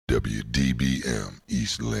WDBM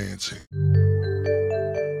East Lansing.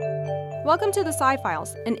 Welcome to the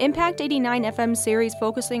Sci-Files, an Impact 89 FM series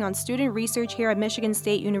focusing on student research here at Michigan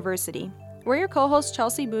State University. We're your co-hosts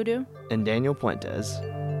Chelsea Boudou and Daniel Puentes.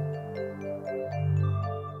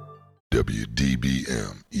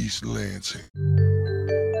 WDBM East Lansing.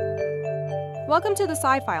 Welcome to the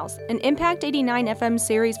Sci-Files, an Impact 89 FM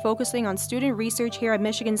series focusing on student research here at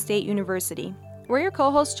Michigan State University. We're your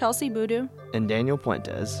co-hosts Chelsea Boudou and Daniel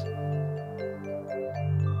Puentes.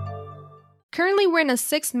 Currently, we're in a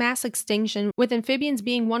sixth mass extinction, with amphibians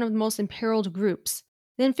being one of the most imperiled groups.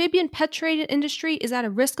 The amphibian pet trade industry is at a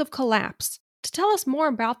risk of collapse. To tell us more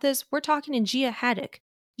about this, we're talking to Gia Haddock.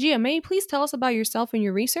 Gia, may you please tell us about yourself and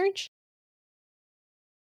your research?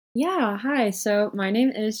 Yeah, hi. So my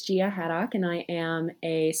name is Gia Haddock, and I am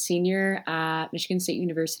a senior at Michigan State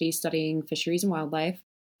University studying fisheries and wildlife.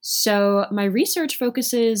 So my research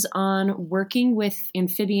focuses on working with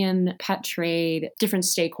amphibian pet trade, different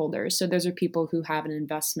stakeholders. So those are people who have an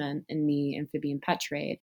investment in the amphibian pet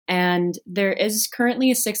trade. And there is currently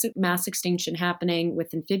a sixth mass extinction happening,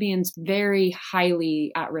 with amphibians very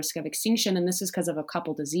highly at risk of extinction. And this is because of a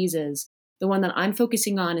couple diseases. The one that I'm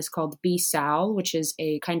focusing on is called B. sal, which is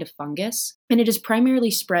a kind of fungus, and it is primarily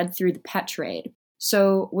spread through the pet trade.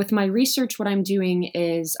 So with my research, what I'm doing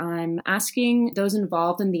is I'm asking those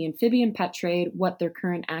involved in the amphibian pet trade what their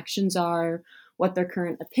current actions are, what their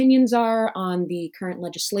current opinions are on the current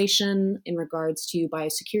legislation in regards to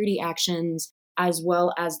biosecurity actions, as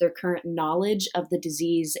well as their current knowledge of the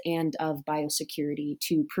disease and of biosecurity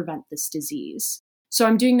to prevent this disease. So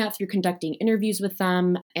I'm doing that through conducting interviews with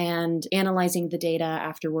them and analyzing the data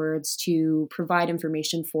afterwards to provide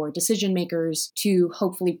information for decision makers to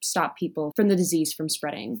hopefully stop people from the disease from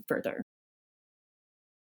spreading further.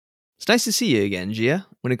 It's nice to see you again, Gia.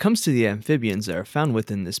 When it comes to the amphibians that are found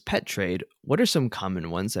within this pet trade, what are some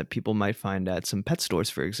common ones that people might find at some pet stores,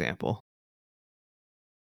 for example?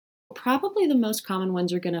 Probably the most common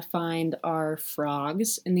ones you're going to find are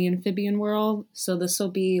frogs in the amphibian world. So this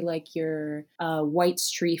will be like your White's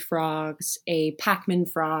tree frogs, a Pac-Man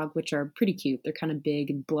frog, which are pretty cute. They're kind of big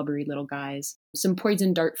and blubbery little guys. Some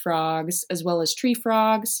poison dart frogs, as well as tree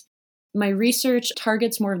frogs. My research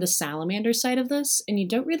targets more of the salamander side of this, and you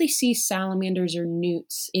don't really see salamanders or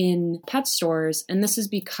newts in pet stores, and this is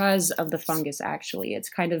because of the fungus, actually. It's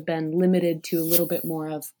kind of been limited to a little bit more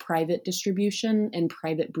of private distribution and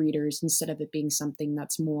private breeders instead of it being something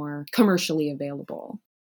that's more commercially available.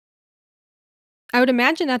 I would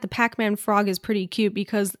imagine that the Pac-Man frog is pretty cute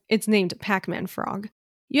because it's named Pac-Man frog.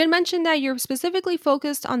 You had mentioned that you're specifically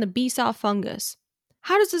focused on the B. sal fungus.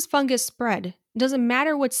 How does this fungus spread? Does it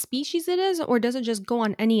matter what species it is, or does it just go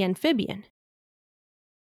on any amphibian?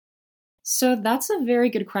 So that's a very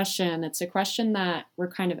good question. It's a question that we're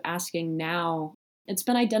kind of asking now. It's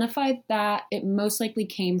been identified that it most likely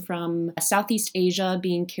came from Southeast Asia,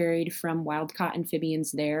 being carried from wild-caught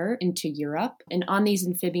amphibians there into Europe. And on these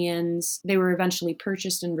amphibians, they were eventually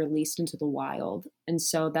purchased and released into the wild. And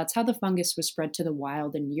so that's how the fungus was spread to the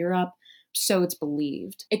wild in Europe. So it's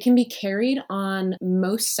believed. It can be carried on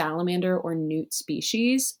most salamander or newt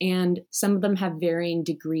species, and some of them have varying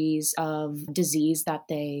degrees of disease that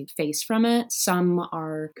they face from it. Some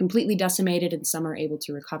are completely decimated and some are able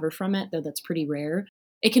to recover from it, though that's pretty rare.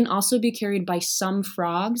 It can also be carried by some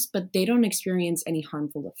frogs, but they don't experience any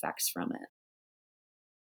harmful effects from it.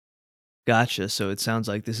 Gotcha, so it sounds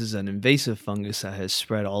like this is an invasive fungus that has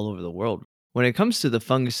spread all over the world. When it comes to the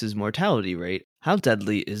fungus's mortality rate, how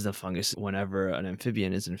deadly is the fungus whenever an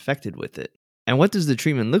amphibian is infected with it? And what does the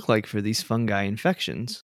treatment look like for these fungi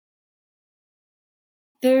infections?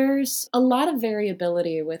 There's a lot of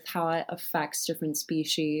variability with how it affects different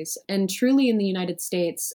species. And truly in the United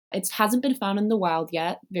States, it hasn't been found in the wild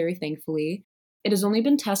yet, very thankfully. It has only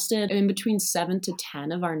been tested in between 7 to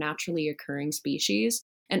 10 of our naturally occurring species.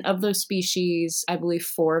 And of those species, I believe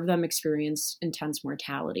 4 of them experience intense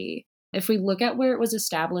mortality. If we look at where it was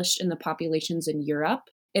established in the populations in Europe,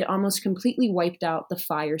 it almost completely wiped out the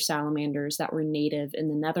fire salamanders that were native in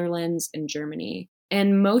the Netherlands and Germany.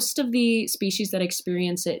 And most of the species that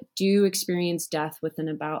experience it do experience death within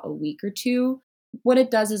about a week or two. What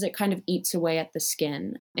it does is it kind of eats away at the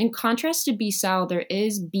skin. In contrast to B. sal, there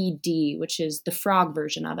is BD, which is the frog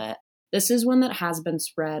version of it. This is one that has been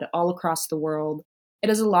spread all across the world. It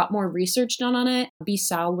has a lot more research done on it. B.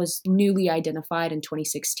 sal was newly identified in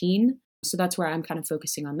 2016. So that's where I'm kind of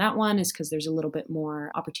focusing on that one, is because there's a little bit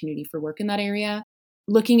more opportunity for work in that area.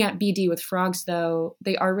 Looking at BD with frogs, though,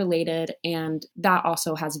 they are related, and that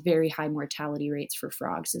also has very high mortality rates for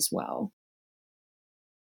frogs as well.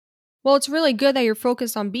 Well, it's really good that you're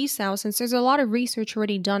focused on B. sal since there's a lot of research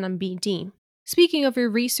already done on BD. Speaking of your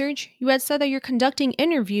research, you had said that you're conducting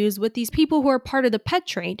interviews with these people who are part of the pet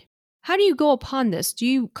trade. How do you go upon this? Do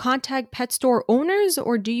you contact pet store owners,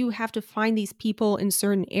 or do you have to find these people in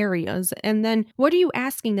certain areas? And then what are you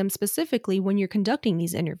asking them specifically when you're conducting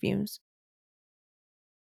these interviews?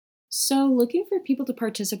 So, looking for people to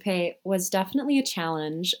participate was definitely a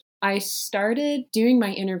challenge. I started doing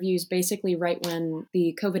my interviews basically right when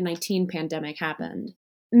the COVID-19 pandemic happened.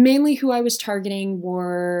 Mainly, who I was targeting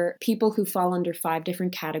were people who fall under 5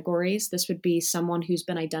 different categories. This would be someone who's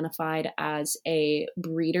been identified as a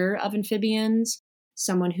breeder of amphibians,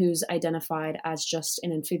 someone who's identified as just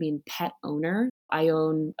an amphibian pet owner. I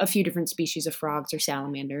own a few different species of frogs or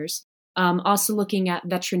salamanders. Also looking at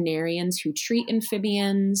veterinarians who treat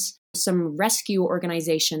amphibians, some rescue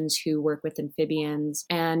organizations who work with amphibians,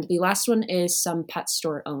 and the last one is some pet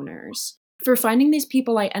store owners. For finding these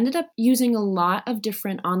people, I ended up using a lot of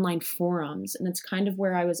different online forums, and it's kind of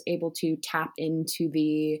where I was able to tap into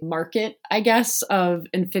the market, I guess, of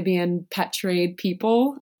amphibian pet trade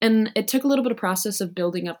people. And it took a little bit of process of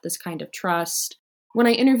building up this kind of trust. When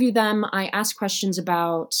I interview them, I ask questions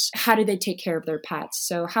about how do they take care of their pets?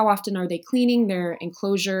 So how often are they cleaning their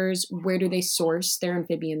enclosures? Where do they source their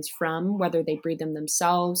amphibians from, whether they breed them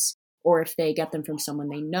themselves or if they get them from someone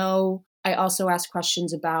they know? I also ask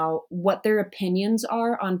questions about what their opinions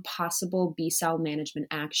are on possible B-cell management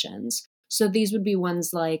actions. So these would be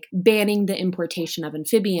ones like banning the importation of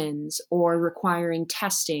amphibians or requiring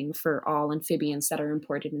testing for all amphibians that are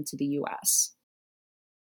imported into the US.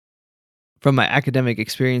 From my academic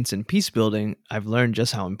experience in peace building, I've learned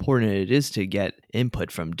just how important it is to get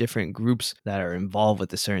input from different groups that are involved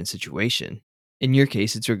with a certain situation. In your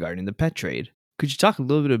case, it's regarding the pet trade. Could you talk a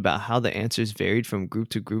little bit about how the answers varied from group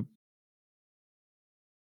to group?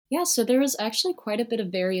 Yeah, so there was actually quite a bit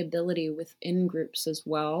of variability within groups as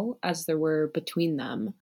well as there were between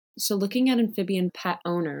them. So looking at amphibian pet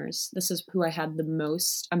owners, this is who I had the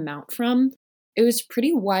most amount from. It was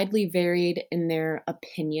pretty widely varied in their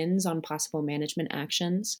opinions on possible management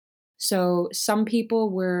actions. So some people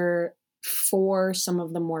were for some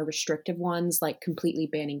of the more restrictive ones, like completely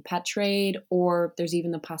banning pet trade, or there's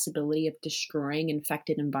even the possibility of destroying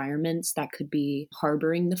infected environments that could be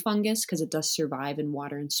harboring the fungus because it does survive in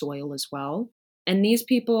water and soil as well. And these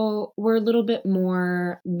people were a little bit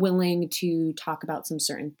more willing to talk about some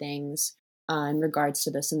certain things in regards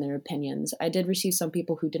to this and their opinions. I did receive some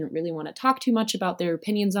people who didn't really want to talk too much about their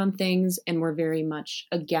opinions on things and were very much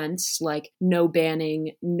against, like, no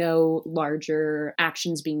banning, no larger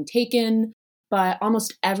actions being taken. But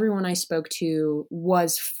almost everyone I spoke to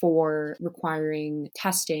was for requiring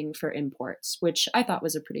testing for imports, which I thought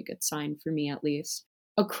was a pretty good sign for me, at least.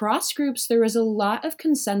 Across groups, there was a lot of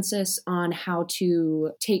consensus on how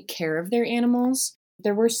to take care of their animals.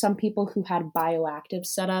 There were some people who had bioactive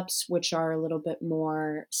setups, which are a little bit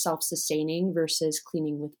more self-sustaining versus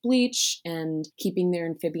cleaning with bleach and keeping their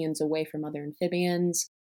amphibians away from other amphibians.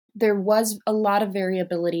 There was a lot of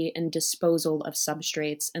variability in disposal of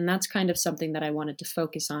substrates, and that's kind of something that I wanted to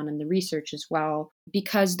focus on in the research as well,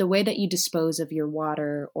 because the way that you dispose of your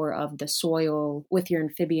water or of the soil with your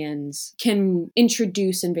amphibians can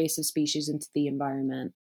introduce invasive species into the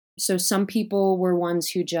environment. So some people were ones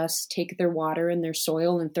who just take their water and their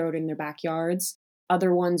soil and throw it in their backyards.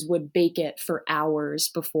 Other ones would bake it for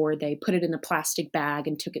hours before they put it in a plastic bag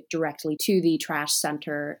and took it directly to the trash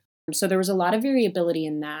center. So there was a lot of variability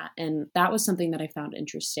in that. And that was something that I found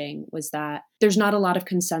interesting, was that there's not a lot of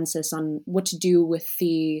consensus on what to do with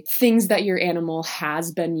the things that your animal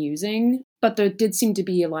has been using. But there did seem to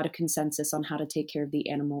be a lot of consensus on how to take care of the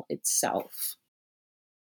animal itself.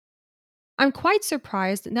 I'm quite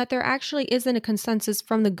surprised that there actually isn't a consensus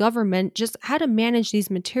from the government just how to manage these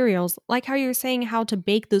materials, like how you're saying how to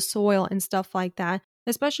bake the soil and stuff like that,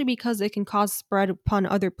 especially because it can cause spread upon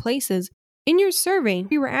other places. In your survey,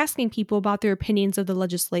 we were asking people about their opinions of the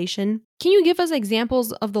legislation. Can you give us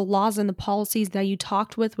examples of the laws and the policies that you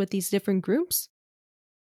talked with these different groups?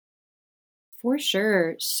 For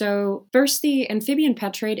sure. So first, the amphibian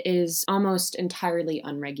pet trade is almost entirely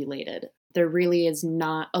unregulated. There really is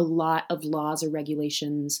not a lot of laws or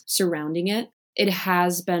regulations surrounding it. It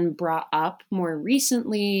has been brought up more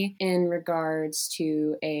recently in regards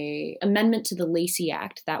to an amendment to the Lacey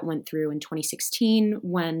Act that went through in 2016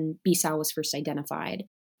 when BSOW was first identified.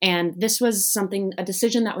 And this was a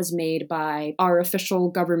decision that was made by our official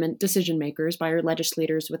government decision makers, by our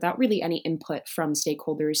legislators, without really any input from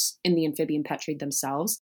stakeholders in the amphibian pet trade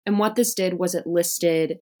themselves. And what this did was it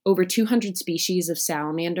listed over 200 species of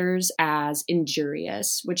salamanders as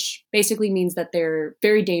injurious, which basically means that they're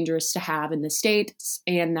very dangerous to have in the States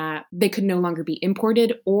and that they could no longer be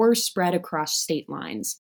imported or spread across state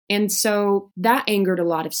lines. And so that angered a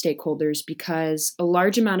lot of stakeholders because a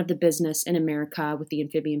large amount of the business in America with the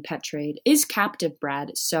amphibian pet trade is captive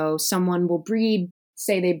bred. So someone will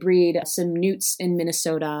say they breed some newts in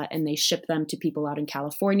Minnesota and they ship them to people out in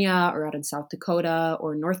California or out in South Dakota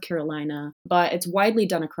or North Carolina, but it's widely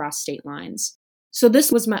done across state lines. So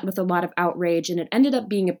this was met with a lot of outrage, and it ended up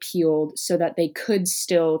being appealed so that they could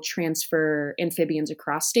still transfer amphibians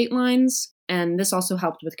across state lines. And this also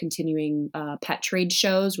helped with continuing pet trade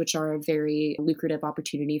shows, which are a very lucrative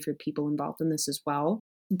opportunity for people involved in this as well.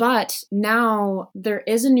 But now there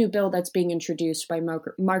is a new bill that's being introduced by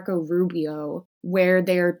Marco Rubio, where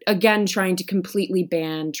they're again trying to completely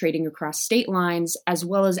ban trading across state lines, as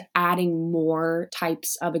well as adding more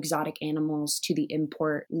types of exotic animals to the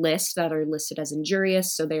import list that are listed as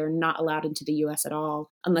injurious. So they are not allowed into the US at all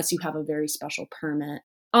unless you have a very special permit.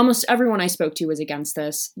 Almost everyone I spoke to was against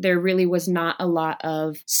this. There really was not a lot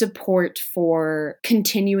of support for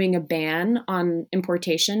continuing a ban on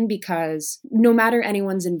importation because no matter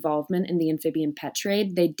anyone's involvement in the amphibian pet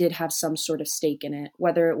trade, they did have some sort of stake in it,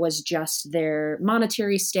 whether it was just their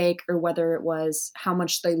monetary stake or whether it was how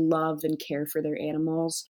much they love and care for their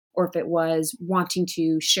animals, or if it was wanting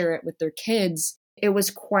to share it with their kids. It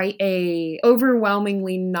was quite a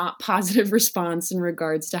overwhelmingly not positive response in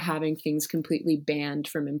regards to having things completely banned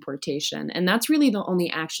from importation. And that's really the only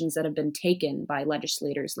actions that have been taken by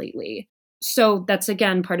legislators lately. So that's,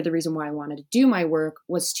 again, part of the reason why I wanted to do my work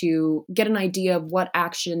was to get an idea of what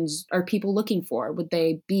actions are people looking for, would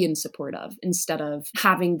they be in support of, instead of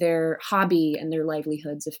having their hobby and their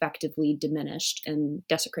livelihoods effectively diminished and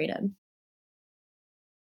desecrated.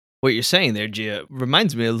 What you're saying there, Gia,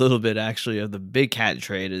 reminds me a little bit actually of the big cat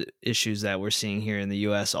trade issues that we're seeing here in the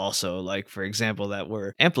US also, like, for example, that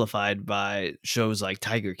were amplified by shows like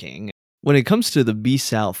Tiger King. When it comes to the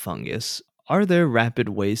B-Sal fungus, are there rapid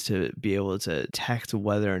ways to be able to detect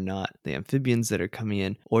whether or not the amphibians that are coming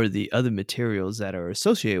in or the other materials that are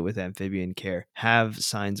associated with amphibian care have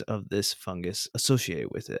signs of this fungus associated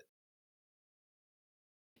with it?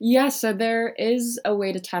 Yeah, so there is a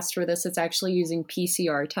way to test for this. It's actually using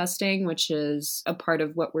PCR testing, which is a part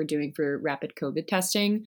of what we're doing for rapid COVID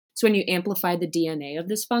testing. So when you amplify the DNA of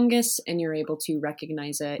this fungus and you're able to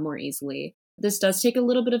recognize it more easily. This does take a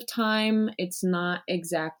little bit of time. It's not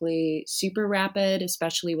exactly super rapid,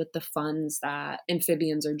 especially with the funds that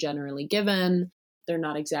amphibians are generally given. They're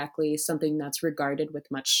not exactly something that's regarded with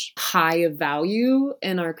much high value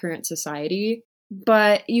in our current society.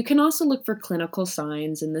 But you can also look for clinical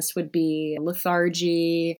signs, and this would be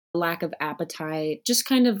lethargy, lack of appetite, just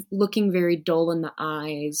kind of looking very dull in the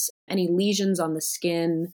eyes, any lesions on the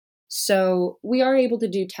skin. So we are able to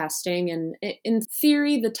do testing, and in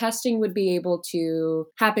theory, the testing would be able to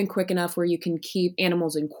happen quick enough where you can keep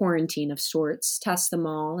animals in quarantine of sorts, test them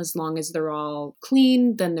all. As long as they're all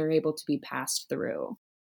clean, then they're able to be passed through.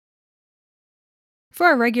 For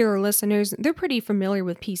our regular listeners, they're pretty familiar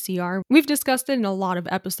with PCR. We've discussed it in a lot of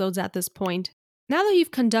episodes at this point. Now that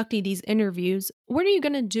you've conducted these interviews, what are you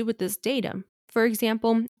going to do with this data? For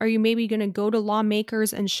example, are you maybe going to go to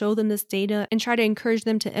lawmakers and show them this data and try to encourage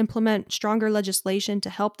them to implement stronger legislation to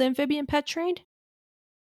help the amphibian pet trade?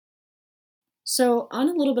 So, on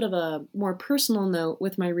a little bit of a more personal note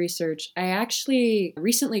with my research, I actually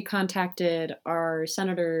recently contacted our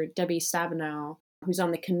Senator Debbie Stabenow, who's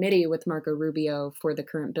on the committee with Marco Rubio for the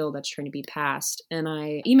current bill that's trying to be passed. And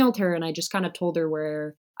I emailed her and I just kind of told her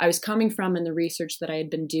where I was coming from in the research that I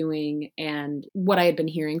had been doing and what I had been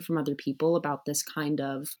hearing from other people about this kind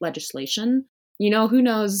of legislation. You know, who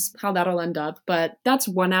knows how that'll end up, but that's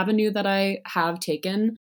one avenue that I have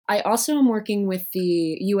taken. I also am working with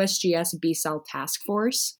the USGS B-Sal Task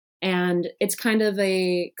Force. And it's kind of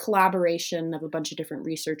a collaboration of a bunch of different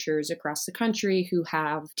researchers across the country who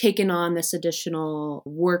have taken on this additional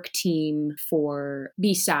work team for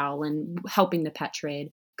B-Sal and helping the pet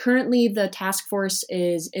trade. Currently, the task force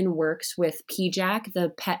is in works with PJAC,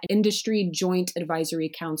 the Pet Industry Joint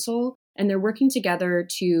Advisory Council, and they're working together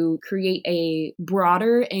to create a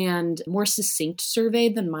broader and more succinct survey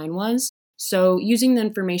than mine was. So using the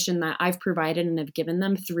information that I've provided and have given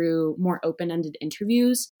them through more open-ended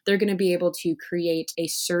interviews, they're going to be able to create a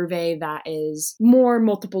survey that is more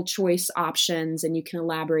multiple choice options, and you can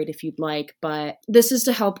elaborate if you'd like. But this is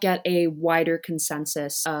to help get a wider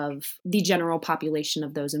consensus of the general population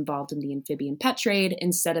of those involved in the amphibian pet trade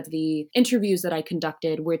instead of the interviews that I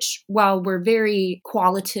conducted, which, while were very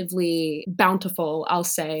qualitatively bountiful, I'll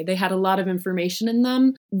say, they had a lot of information in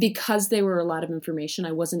them. Because they were a lot of information,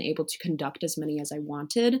 I wasn't able to conduct as many as I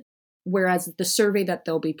wanted. whereas the survey that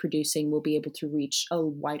they'll be producing will be able to reach a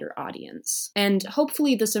wider audience. And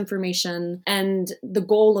hopefully this information, and the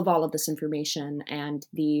goal of all of this information and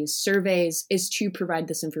these surveys, is to provide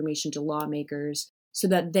this information to lawmakers so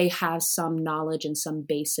that they have some knowledge and some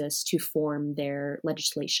basis to form their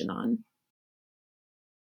legislation on.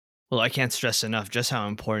 Well, I can't stress enough just how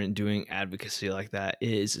important doing advocacy like that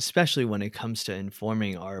is, especially when it comes to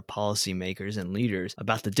informing our policymakers and leaders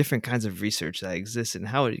about the different kinds of research that exists and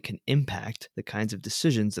how it can impact the kinds of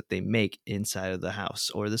decisions that they make inside of the House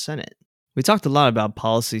or the Senate. We talked a lot about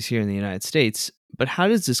policies here in the United States, but how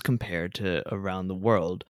does this compare to around the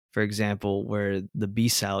world? For example, where the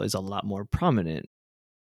B-cell is a lot more prominent.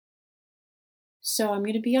 So I'm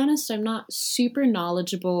going to be honest, I'm not super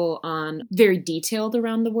knowledgeable on very detailed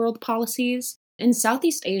around the world policies. In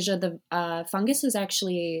Southeast Asia, the fungus is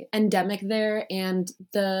actually endemic there, and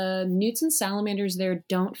the newts and salamanders there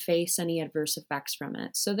don't face any adverse effects from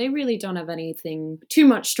it. So they really don't have anything too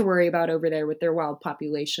much to worry about over there with their wild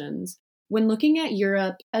populations. When looking at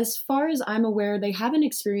Europe, as far as I'm aware, they haven't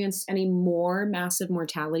experienced any more massive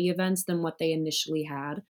mortality events than what they initially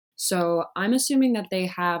had. So I'm assuming that they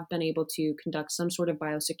have been able to conduct some sort of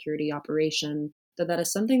biosecurity operation. So that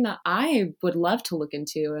is something that I would love to look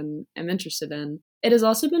into and am interested in. It has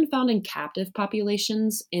also been found in captive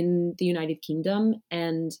populations in the United Kingdom,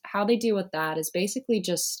 and how they deal with that is basically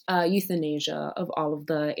just euthanasia of all of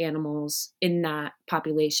the animals in that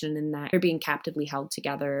population, and that they're being captively held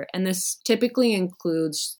together. And this typically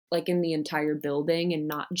includes like in the entire building and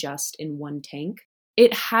not just in one tank.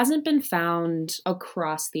 It hasn't been found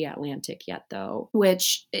across the Atlantic yet, though,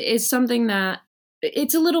 which is something that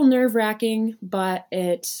it's a little nerve-wracking, but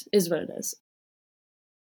it is what it is.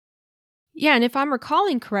 Yeah, and if I'm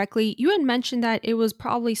recalling correctly, you had mentioned that it was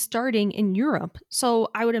probably starting in Europe. So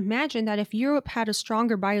I would imagine that if Europe had a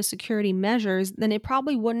stronger biosecurity measures, then it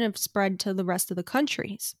probably wouldn't have spread to the rest of the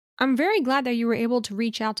countries. I'm very glad that you were able to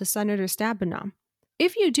reach out to Senator Stabenow.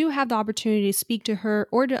 If you do have the opportunity to speak to her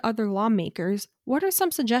or to other lawmakers, what are some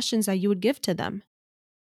suggestions that you would give to them?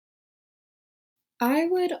 I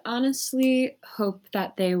would honestly hope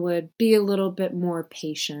that they would be a little bit more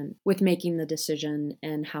patient with making the decision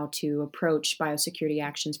and how to approach biosecurity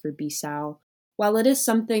actions for B-Sal. While it is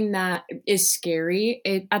something that is scary,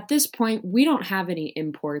 at this point, we don't have any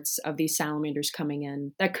imports of these salamanders coming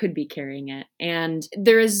in that could be carrying it. And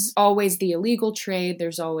there is always the illegal trade.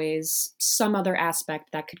 There's always some other aspect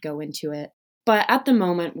that could go into it. But at the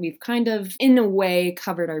moment, we've kind of, in a way,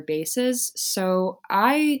 covered our bases. So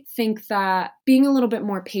I think that being a little bit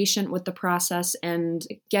more patient with the process and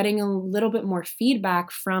getting a little bit more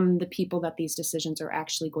feedback from the people that these decisions are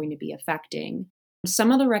actually going to be affecting.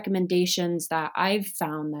 Some of the recommendations that I've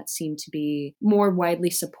found that seem to be more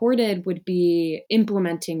widely supported would be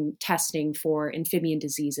implementing testing for amphibian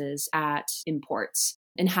diseases at imports,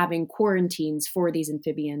 and having quarantines for these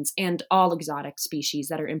amphibians and all exotic species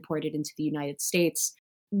that are imported into the United States.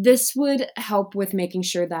 This would help with making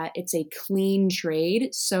sure that it's a clean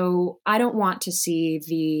trade. So I don't want to see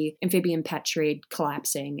the amphibian pet trade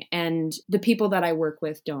collapsing, and the people that I work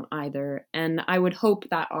with don't either. And I would hope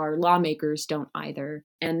that our lawmakers don't either.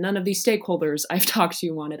 And none of these stakeholders I've talked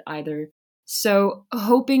to want it either. So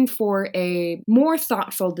hoping for a more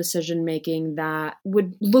thoughtful decision-making that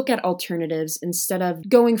would look at alternatives instead of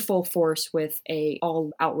going full force with a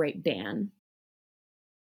all outright ban.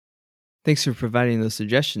 Thanks for providing those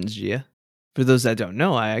suggestions, Gia. For those that don't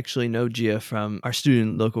know, I actually know Gia from our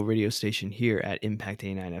student local radio station here at Impact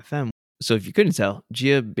 89 FM. So if you couldn't tell,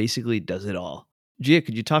 Gia basically does it all. Gia,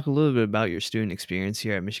 could you talk a little bit about your student experience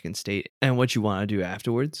here at Michigan State and what you want to do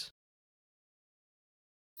afterwards?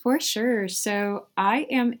 For sure. So I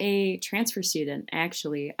am a transfer student,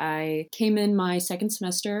 actually. I came in my second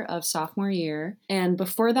semester of sophomore year, and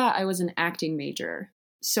before that, I was an acting major.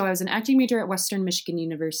 So I was an acting major at Western Michigan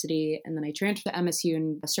University, and then I transferred to MSU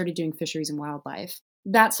and started doing fisheries and wildlife.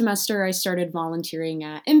 That semester, I started volunteering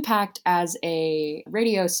at Impact as a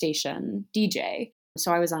radio station DJ.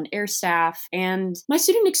 So I was on air staff, and my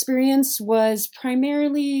student experience was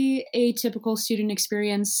primarily a typical student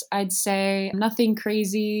experience, I'd say. Nothing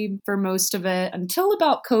crazy for most of it until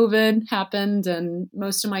about COVID happened, and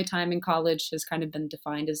most of my time in college has kind of been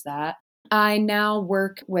defined as that. I now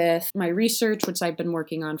work with my research, which I've been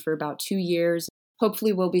working on for about 2 years.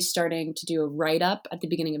 Hopefully we'll be starting to do a write-up at the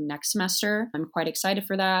beginning of next semester. I'm quite excited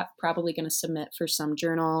for that. Probably going to submit for some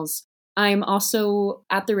journals. I'm also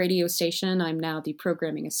at the radio station. I'm now the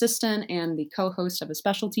programming assistant and the co-host of a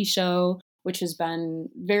specialty show, which has been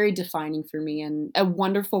very defining for me and a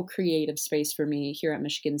wonderful creative space for me here at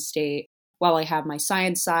Michigan State. while I have my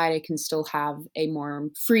science side, I can still have a more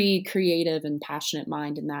free, creative, and passionate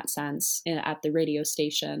mind in that sense at the radio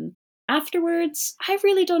station. Afterwards, I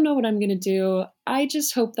really don't know what I'm going to do. I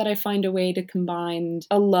just hope that I find a way to combine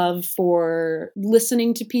a love for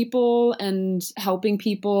listening to people and helping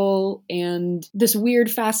people and this weird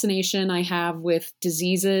fascination I have with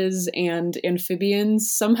diseases and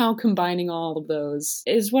amphibians. Somehow combining all of those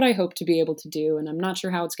is what I hope to be able to do, and I'm not sure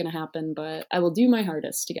how it's going to happen, but I will do my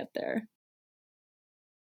hardest to get there.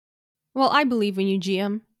 Well, I believe in you,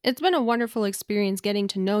 GM. It's been a wonderful experience getting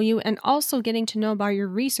to know you and also getting to know about your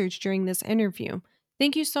research during this interview.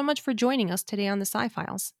 Thank you so much for joining us today on the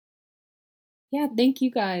Sci-Files. Yeah, thank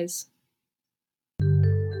you guys.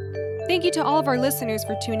 Thank you to all of our listeners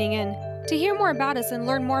for tuning in. To hear more about us and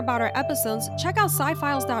learn more about our episodes, check out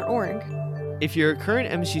scifiles.org. If you're a current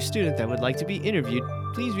MSU student that would like to be interviewed,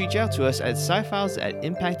 please reach out to us at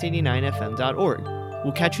scifiles@impact89fm.org.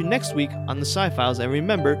 We'll catch you next week on the Sci-Files, and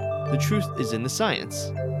remember, the truth is in the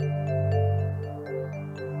science.